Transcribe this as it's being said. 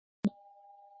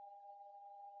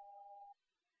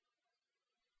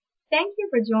Thank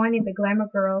you for joining the Glamour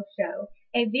Girl Show,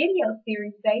 a video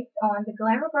series based on the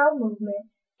Glamour Girl Movement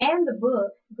and the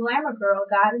book Glamour Girl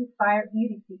God-Inspired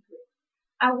Beauty Secrets.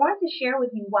 I want to share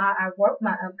with you why I wrote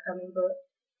my upcoming book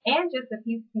and just a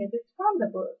few snippets from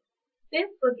the book. This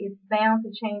book is bound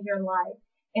to change your life,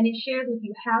 and it shares with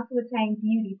you how to attain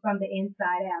beauty from the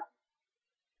inside out.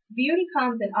 Beauty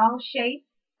comes in all shapes,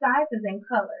 sizes, and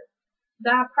colors.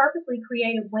 God purposely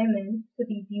created women to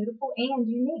be beautiful and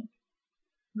unique.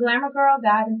 Glamour Girl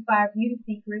God-Inspired Beauty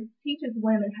Secrets teaches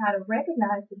women how to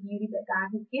recognize the beauty that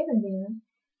God has given them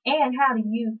and how to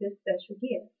use this special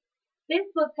gift. This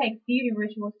book takes beauty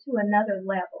rituals to another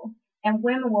level, and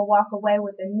women will walk away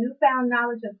with a newfound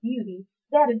knowledge of beauty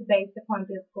that is based upon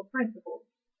biblical principles.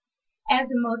 As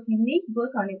the most unique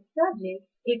book on its subject,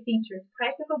 it features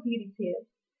practical beauty tips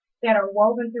that are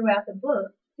woven throughout the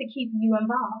book to keep you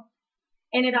involved.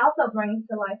 And it also brings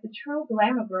to life the true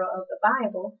glamour girl of the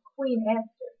Bible, Queen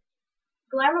Esther.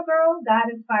 Glamour Girl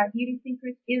God-Inspired Beauty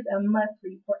Secrets is a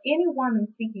must-read for any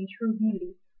woman seeking true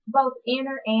beauty, both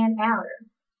inner and outer,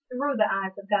 through the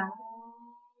eyes of God.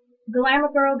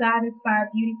 Glamour Girl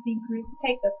God-Inspired Beauty Secrets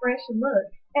takes a fresh look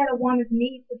at a woman's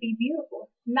need to be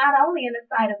beautiful, not only in the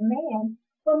sight of man,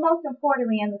 but most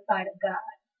importantly in the sight of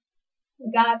God.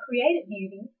 God created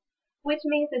beauty, which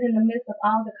means that in the midst of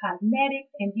all the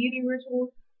cosmetics and beauty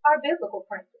rituals are biblical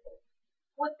principles.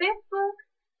 With this book,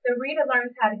 the reader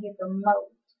learns how to get the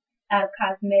most out of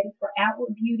cosmetics for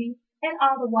outward beauty and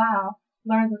all the while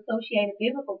learns associated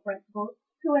biblical principles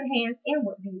to enhance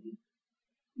inward beauty.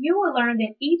 You will learn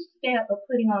that each step of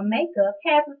putting on makeup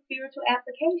has a spiritual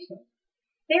application.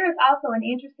 There is also an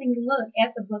interesting look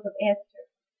at the book of Esther.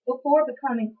 Before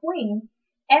becoming queen,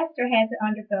 Esther had to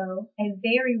undergo a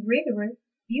very rigorous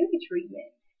beauty treatment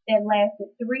that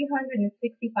lasted 365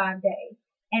 days,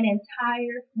 an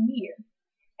entire year.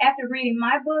 After reading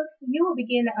my book, you will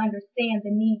begin to understand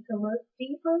the need to look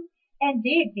deeper and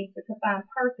dig deeper to find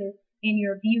purpose in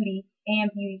your beauty and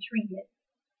beauty treatment.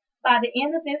 By the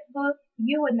end of this book,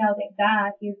 you will know that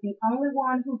God is the only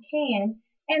one who can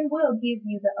and will give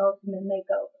you the ultimate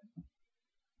makeover.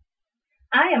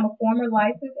 I am a former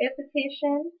licensed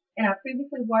esthetician, and I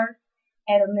previously worked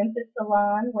at a Memphis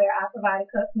salon where I provided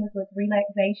customers with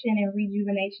relaxation and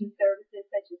rejuvenation services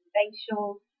such as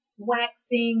facial,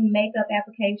 waxing, makeup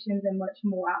applications, and much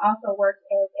more. I also worked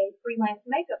as a freelance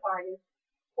makeup artist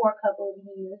for a couple of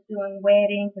years doing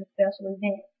weddings and special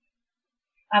events.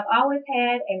 I've always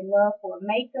had a love for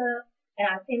makeup, and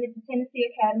I attended the Tennessee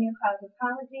Academy of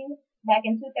Cosmetology back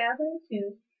in 2002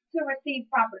 to receive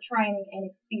proper training and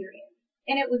experience.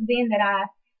 And it was then that I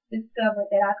discovered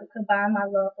that I could combine my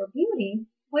love for beauty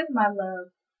with my love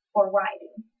for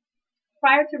writing.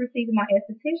 Prior to receiving my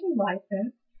esthetician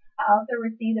license, I also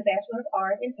received a Bachelor of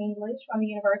Art in English from the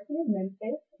University of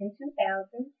Memphis in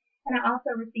 2000, and I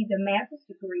also received a master's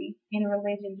degree in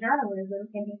religion journalism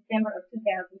in December of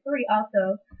 2003,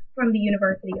 also from the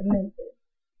University of Memphis.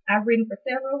 I've written for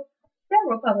several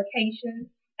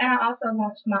publications, and I also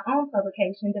launched my own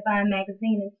publication, Divine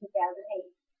Magazine, in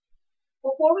 2008.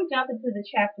 Before we jump into the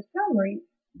chapter summary,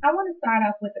 I want to start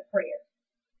off with a prayer.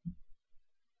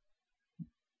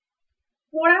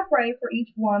 Lord, I pray for each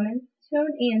woman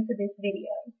tuned in to this video.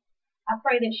 I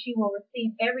pray that she will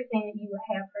receive everything that you will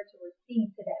have her to receive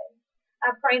today.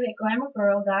 I pray that Glamour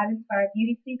Girl God-Inspired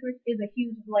Beauty Secrets is a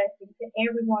huge blessing to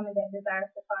every woman that desires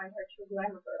to find her true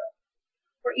Glamour Girl.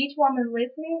 For each woman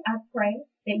listening, I pray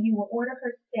that you will order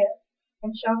her steps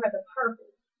and show her the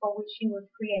purpose for which she was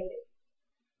created.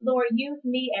 Lord, use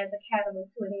me as a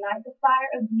catalyst to ignite the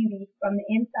fire of beauty from the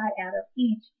inside out of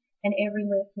each and every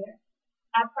listener.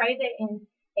 I pray that in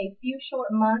a few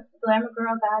short months, Glamour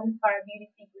Girl God-Inspired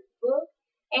Beauty Secrets book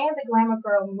and the Glamour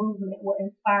Girl Movement will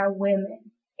inspire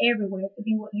women everywhere to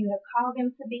be what you have called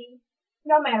them to be,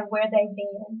 no matter where they've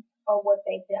been or what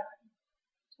they've done.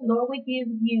 Lord, we give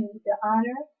you the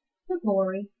honor, the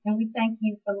glory, and we thank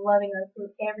you for loving us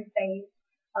through every phase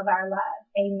of our lives.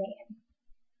 Amen.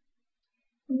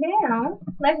 Now,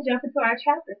 let's jump into our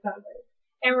chapter summary.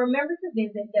 And remember to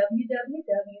visit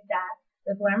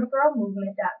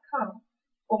www.theglamourgirlmovement.com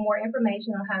for more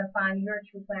information on how to find your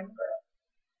true glamour girl.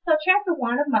 So chapter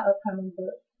 1 of my upcoming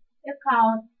book is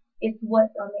called It's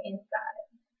What's on the Inside.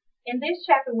 And this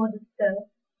chapter will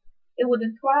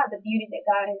describe the beauty that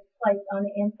God has placed on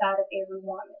the inside of every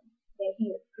woman that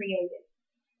He has created.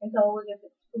 And so we'll just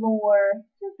explore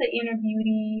just the inner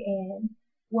beauty and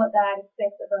what God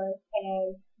expects of us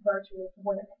as virtuous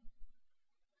women.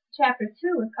 Chapter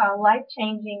 2 is called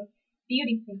Life-Changing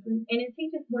Beauty Secrets, and it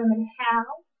teaches women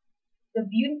how the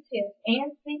beauty tips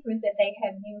and secrets that they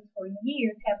have used for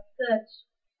years have a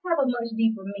much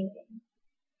deeper meaning.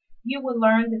 You will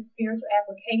learn the spiritual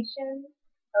applications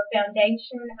of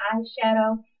foundation,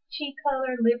 eyeshadow, cheek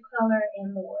color, lip color,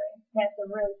 and more. That's a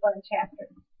really fun chapter.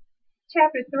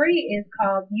 Chapter 3 is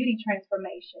called Beauty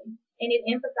Transformation, and it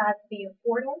emphasizes the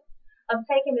importance of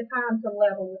taking the time to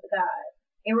level with God.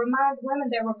 It reminds women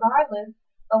that regardless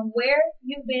of where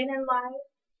you've been in life,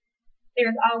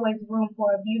 there's always room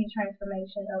for a beauty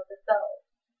transformation of the soul.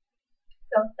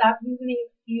 So stop using the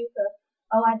excuse of,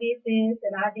 oh, I did this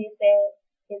and I did that.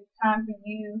 It's time for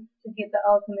you to get the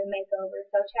ultimate makeover.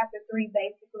 So chapter 3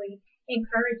 basically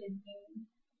encourages you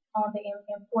on the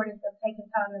importance of taking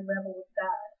time to level with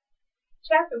God.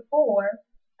 Chapter 4,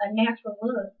 A Natural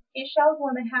Look, it shows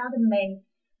women how to make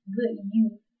good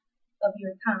use of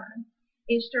your time.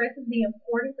 It stresses the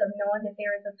importance of knowing that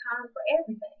there is a time for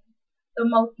everything.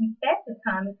 The most effective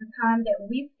time is the time that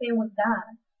we spend with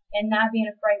God and not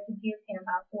being afraid to give Him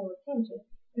our full attention,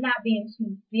 not being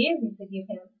too busy to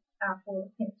give Him our full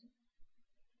attention.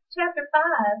 Chapter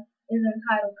 5 is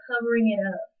entitled Covering It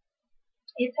Up.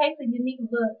 It takes a unique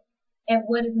look at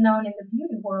what is known in the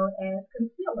beauty world as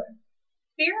concealer.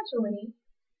 Spiritually,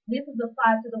 this is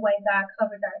applied to the way God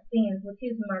covers our sins with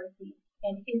His mercy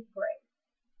and His grace.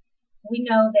 We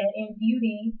know that in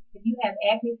beauty, if you have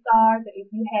acne scars or if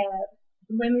you have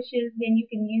blemishes, then you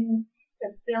can use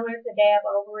concealer to dab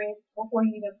over it before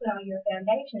you even put on your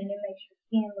foundation, and it makes your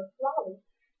skin look flawless.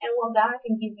 And well, God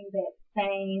can give you that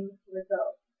same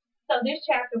result. So this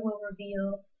chapter will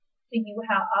reveal to you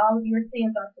how all of your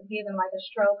sins are forgiven like a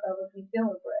stroke of a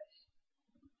concealer brush.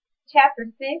 Chapter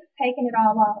 6, Taking It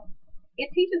All Off.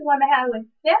 It teaches women how to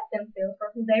accept themselves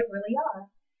for who they really are.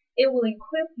 It will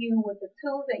equip you with the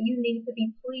tools that you need to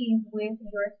be pleased with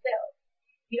yourself.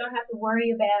 You don't have to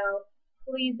worry about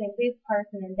pleasing this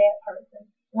person and that person.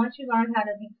 Once you learn how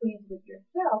to be pleased with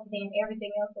yourself, then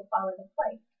everything else will fall into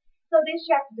place. So this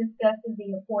chapter discusses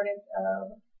the importance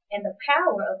of and the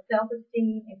power of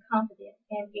self-esteem and confidence,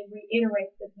 and it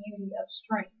reiterates the beauty of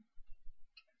strength.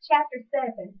 Chapter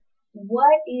 7,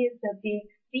 What is the Big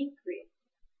Secret?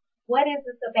 What is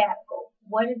a sabbatical?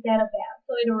 What is that about?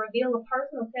 So it'll reveal a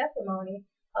personal testimony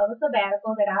of a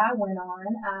sabbatical that I went on.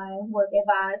 I was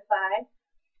advised by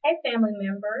a family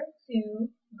member to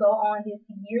go on this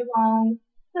year-long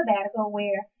sabbatical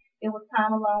where it was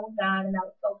time alone with God and I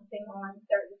was focusing on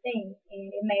certain things.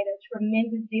 And it made a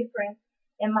tremendous difference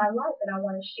in my life. And I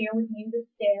want to share with you the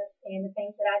steps and the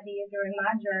things that I did during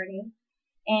my journey.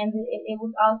 And it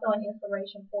was also an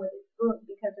inspiration for this book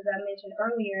because, as I mentioned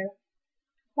earlier,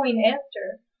 Queen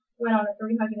Esther went on a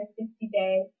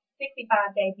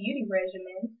 365-day beauty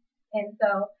regimen. And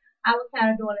so I was kind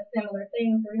of doing a similar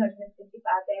thing, 365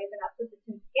 days, and I put the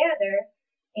two together,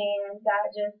 and God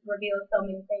just revealed so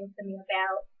many things to me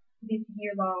about this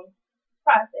year-long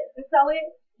process. And so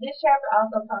this chapter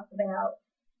also talks about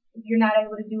if you're not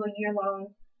able to do a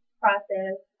year-long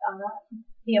process,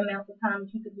 the amount of time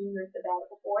that you could do your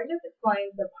sabbatical for. It just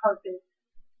explains the purpose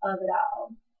of it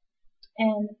all.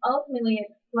 And ultimately it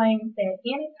explains that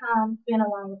any time spent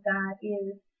alone with God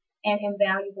is an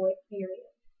invaluable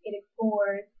experience. It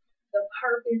explores the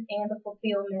purpose and the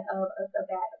fulfillment of a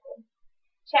sabbatical.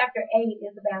 Chapter 8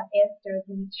 is about Esther,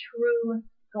 the true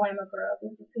glamour girl.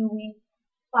 This is who we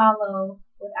follow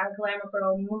with our Glamour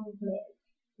Girl Movement.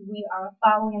 We are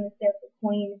following the steps of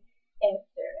Queen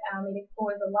Esther. It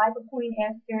explores the life of Queen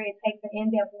Esther. It takes an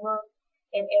in-depth look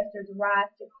at Esther's rise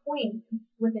to queen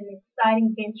with an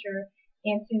exciting venture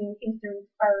into history's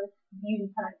first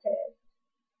beauty contest.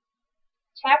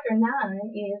 Chapter 9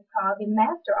 is called The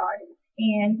Master Artist,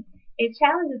 and it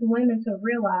challenges women to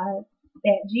realize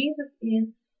that Jesus is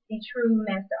the true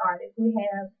master artist. We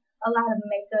have a lot of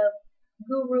makeup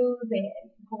gurus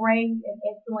and great and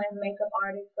excellent makeup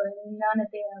artists, but none of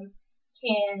them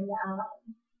can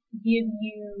give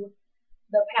you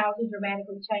the power to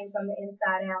dramatically change from the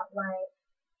inside out like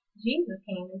Jesus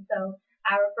can. And so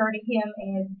I refer to him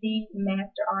as the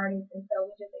master artist, and so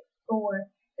we just explore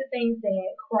the things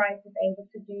that Christ is able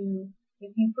to do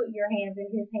if you put your hands in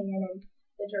his hand and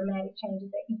the dramatic changes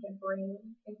that he can bring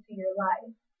into your life.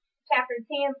 Chapter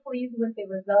 10, Pleased with the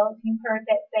Results. You've heard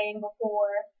that saying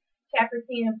before. Chapter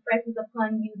 10 impresses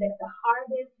upon you that the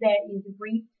harvest that is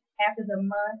reaped after the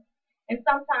months and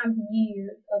sometimes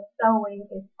years of sowing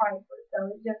is priceless.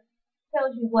 So it just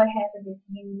tells you what happens if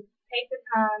you take the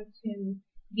time to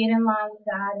get in line with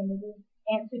God and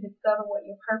to discover what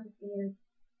your purpose is.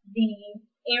 The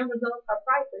end results are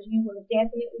priceless. You will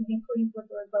definitely be pleased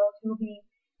with the results. You'll be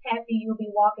happy. You'll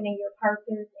be walking in your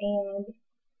purpose, and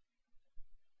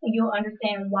you'll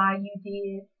understand why you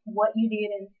did what you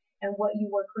did and what you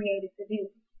were created to do.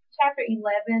 Chapter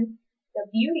 11, The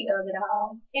Beauty of It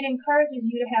All. It encourages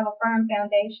you to have a firm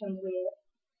foundation with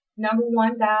Number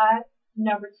one, God.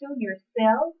 Number two,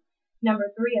 yourself.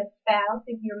 Number three, a spouse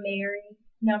if you're married.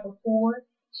 Number four,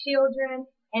 children.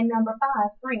 And number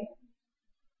five, friends.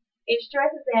 It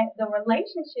stresses that the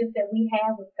relationships that we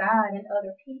have with God and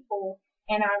other people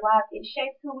and our lives, it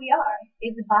shapes who we are.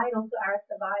 It's vital to our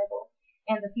survival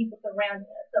and the people surrounding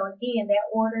us. So again,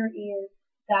 that order is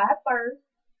God first,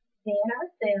 then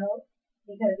ourselves,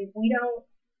 because if we don't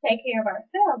take care of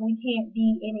ourselves, we can't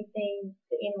be anything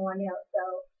to anyone else.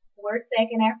 So we're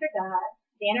second after God,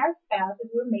 then our spouse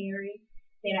if we're married,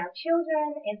 then our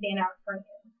children, and then our friends.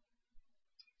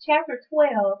 Chapter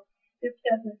 12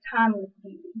 discusses timeless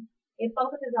beauty. It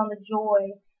focuses on the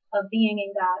joy of being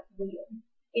in God's will.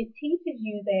 It teaches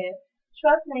you that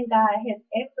trusting in God has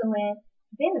excellent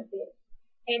benefits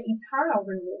and eternal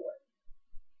rewards.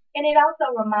 And it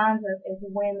also reminds us as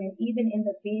women, even in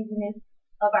the busyness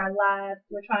of our lives,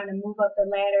 we're trying to move up the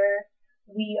ladder.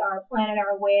 We are planning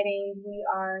our weddings. We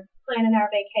are planning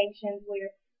our vacations. We're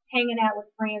hanging out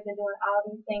with friends and doing all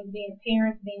these things, being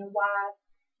parents, being wives,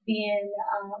 being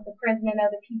the president of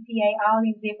the PTA, all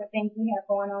these different things we have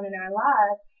going on in our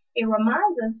lives. It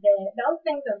reminds us that those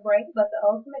things are great, but the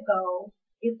ultimate goal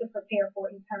is to prepare for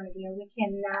eternity, and we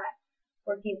cannot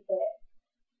forget that.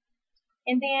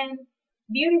 And then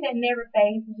Beauty That Never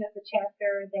Fades is just a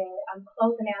chapter that I'm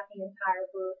closing out the entire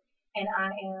book, and I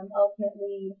am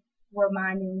ultimately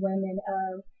reminding women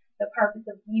of the purpose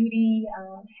of beauty,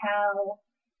 how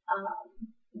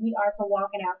we are to walk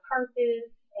in our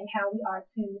purpose, and how we are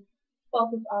to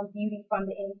focus on beauty from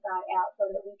the inside out so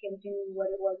that we can do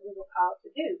what it was we were called to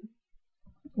do.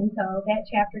 And so that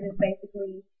chapter just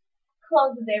basically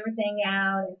closes everything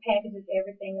out and packages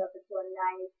everything up into a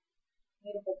nice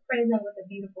beautiful present with a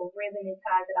beautiful ribbon and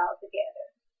ties it all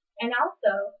together. And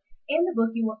also, in the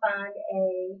book, you will find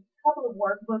a couple of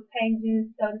workbook pages,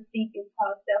 so to speak. It's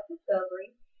called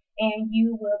Self-Discovery. And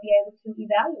you will be able to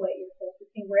evaluate yourself to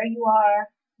see where you are,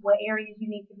 what areas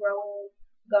you need to grow in,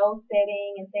 goal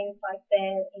setting, and things like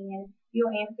that. And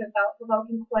you'll answer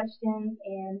thought-provoking questions,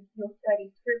 and you'll study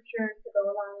scriptures to go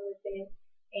along with it.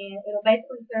 And it'll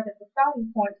basically serve as a starting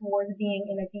point towards being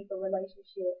in a deeper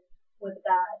relationship with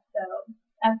God. So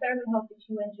I certainly hope that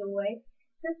you enjoy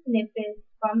the snippets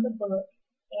from the book.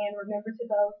 And remember to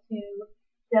go to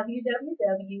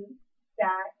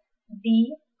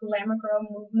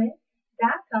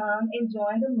www.theglamourgirlmovement.com and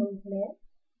join the movement.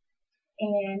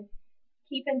 And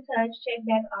keep in touch, check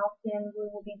back often.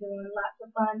 We will be doing lots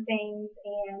of fun things,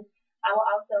 and I will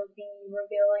also be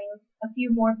revealing a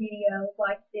few more videos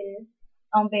like this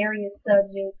on various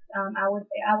subjects. I will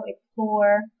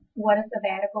explore what a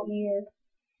sabbatical is,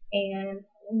 and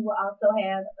we will also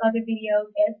have other videos,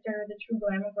 Esther, the True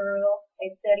Glamour Girl, a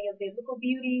study of biblical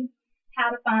beauty,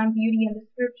 how to find beauty in the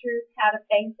scriptures, how to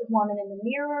face the woman in the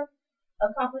mirror,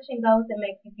 accomplishing goals that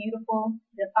make you beautiful,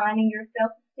 defining your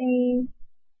self-esteem.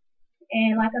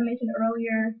 And like I mentioned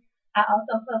earlier, I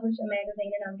also publish a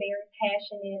magazine, and I'm very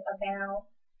passionate about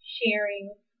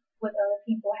sharing with other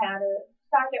people how to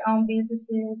start their own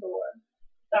businesses or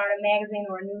start a magazine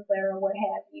or a newsletter or what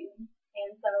have you.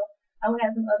 And so I will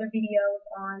have some other videos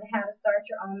on how to start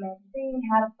your own magazine,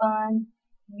 how to fund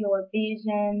your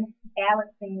vision,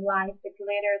 balancing life, the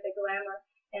glitter, the glamour,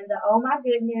 and the oh my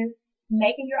goodness,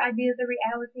 making your ideas a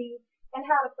reality, and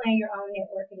how to plan your own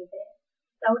networking event.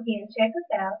 So again, check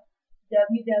us out,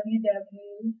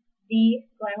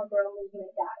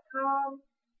 www.theglamourgirlmovement.com.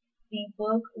 The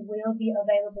book will be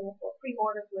available for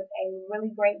pre-orders with a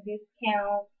really great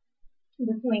discount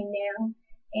between now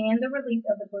and the release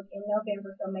of the book in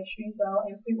November. So make sure you go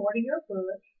and pre-order your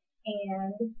book.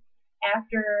 And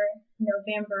after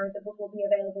November, the book will be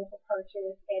available for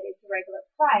purchase at its regular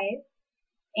price.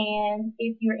 And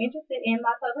if you're interested in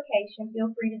my publication,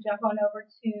 feel free to jump on over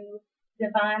to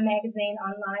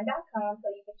divinemagazineonline.com so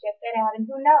you can check that out. And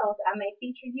who knows, I may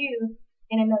feature you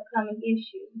in an upcoming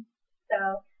issue.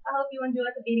 So I hope you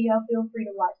enjoyed the video. Feel free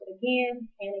to watch it again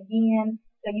and again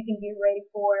so you can get ready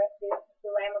for this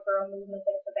Glamour Girl movement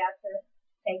that's about to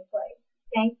take place.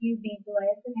 Thank you. Be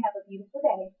blessed and have a beautiful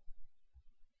day.